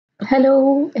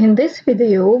Hello, in this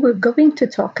video we're going to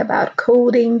talk about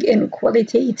coding in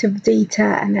qualitative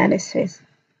data analysis.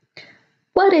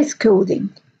 What is coding?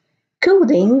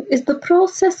 Coding is the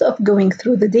process of going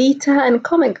through the data and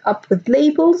coming up with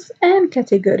labels and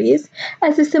categories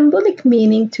as a symbolic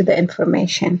meaning to the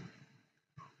information.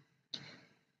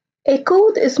 A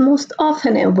code is most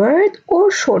often a word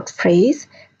or short phrase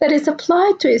that is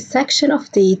applied to a section of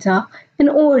data in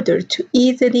order to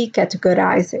easily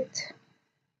categorize it.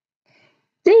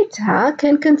 Data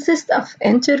can consist of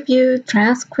interview,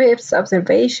 transcripts,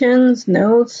 observations,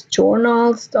 notes,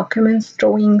 journals, documents,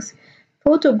 drawings,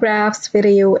 photographs,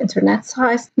 video, internet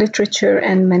sites, literature,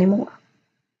 and many more.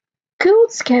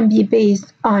 Codes can be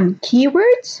based on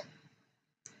keywords,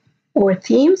 or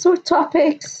themes or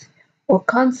topics, or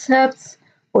concepts,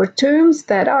 or terms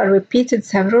that are repeated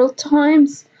several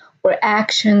times, or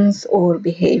actions or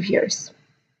behaviors.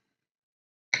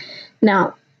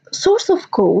 Now, source of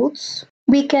codes.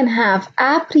 We can have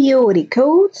a priori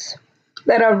codes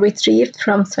that are retrieved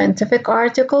from scientific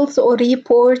articles or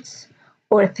reports,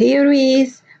 or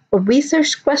theories, or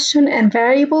research question and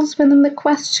variables within the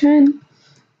question,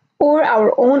 or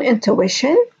our own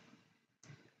intuition.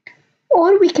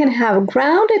 Or we can have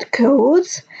grounded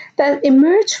codes that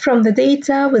emerge from the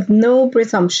data with no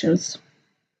presumptions.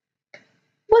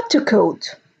 What to code?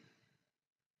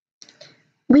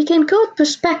 We can code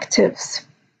perspectives.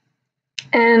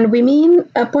 And we mean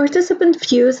participant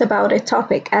views about a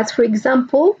topic, as for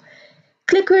example,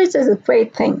 clickers is a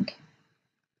great thing.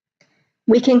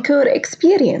 We can code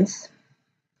experience,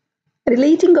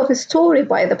 relating of a story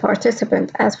by the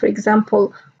participant, as for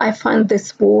example, I find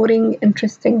this boring,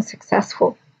 interesting,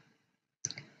 successful.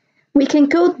 We can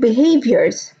code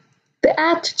behaviors, the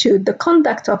attitude, the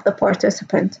conduct of the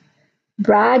participant,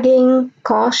 bragging,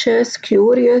 cautious,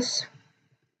 curious.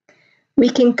 We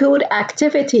can code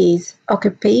activities,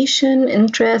 occupation,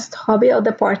 interest, hobby of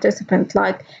the participant,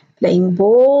 like playing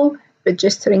ball,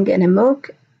 registering in a MOOC,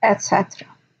 etc.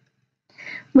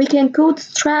 We can code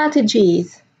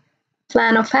strategies,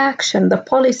 plan of action, the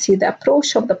policy, the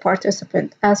approach of the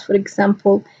participant, as for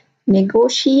example,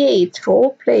 negotiate,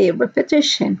 role play,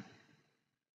 repetition.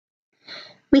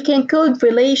 We can code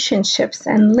relationships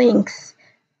and links,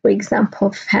 for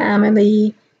example,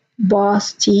 family,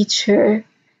 boss, teacher.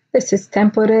 This is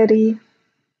temporary.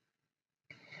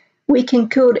 We can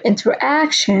code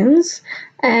interactions,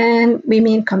 and we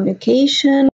mean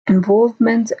communication,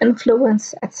 involvement,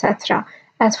 influence, etc.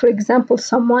 As for example,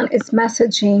 someone is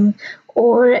messaging,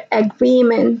 or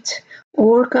agreement,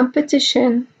 or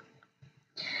competition.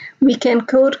 We can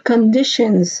code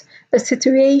conditions, the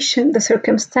situation, the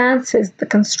circumstances, the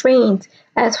constraint,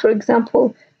 as for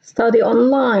example, study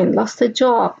online, lost a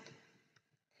job.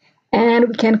 And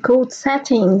we can code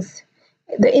settings,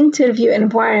 the interview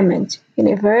environment,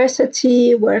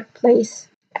 university, workplace,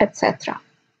 etc.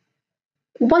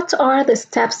 What are the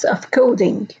steps of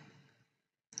coding?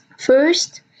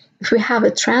 First, if we have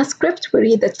a transcript, we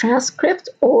read the transcript,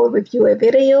 or we view a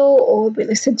video, or we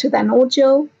listen to an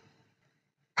audio.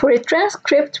 For a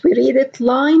transcript, we read it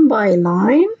line by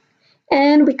line,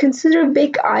 and we consider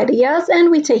big ideas,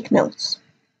 and we take notes.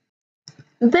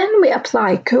 Then we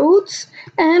apply codes,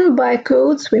 and by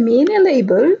codes we mean a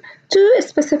label to a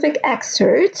specific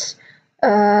excerpt.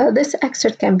 This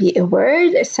excerpt can be a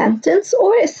word, a sentence,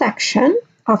 or a section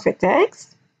of a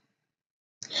text.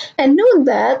 And note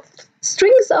that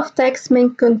strings of text may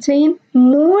contain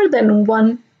more than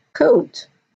one code.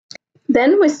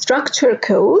 Then we structure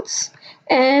codes,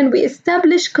 and we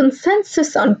establish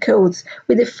consensus on codes.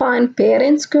 We define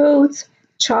parents' codes,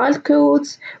 child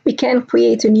codes. We can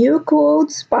create new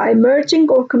codes by merging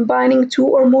or combining two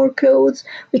or more codes.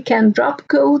 We can drop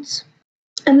codes.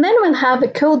 And then we'll have a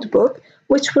code book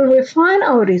which will refine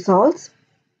our results.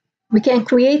 We can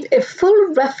create a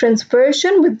full reference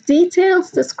version with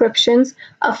detailed descriptions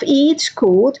of each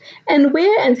code and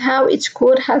where and how each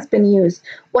code has been used.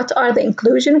 What are the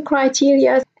inclusion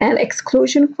criteria and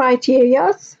exclusion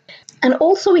criteria? And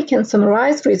also we can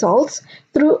summarize results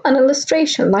through an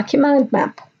illustration like a mind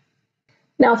map.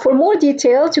 Now for more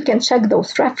details, you can check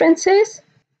those references.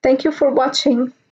 Thank you for watching.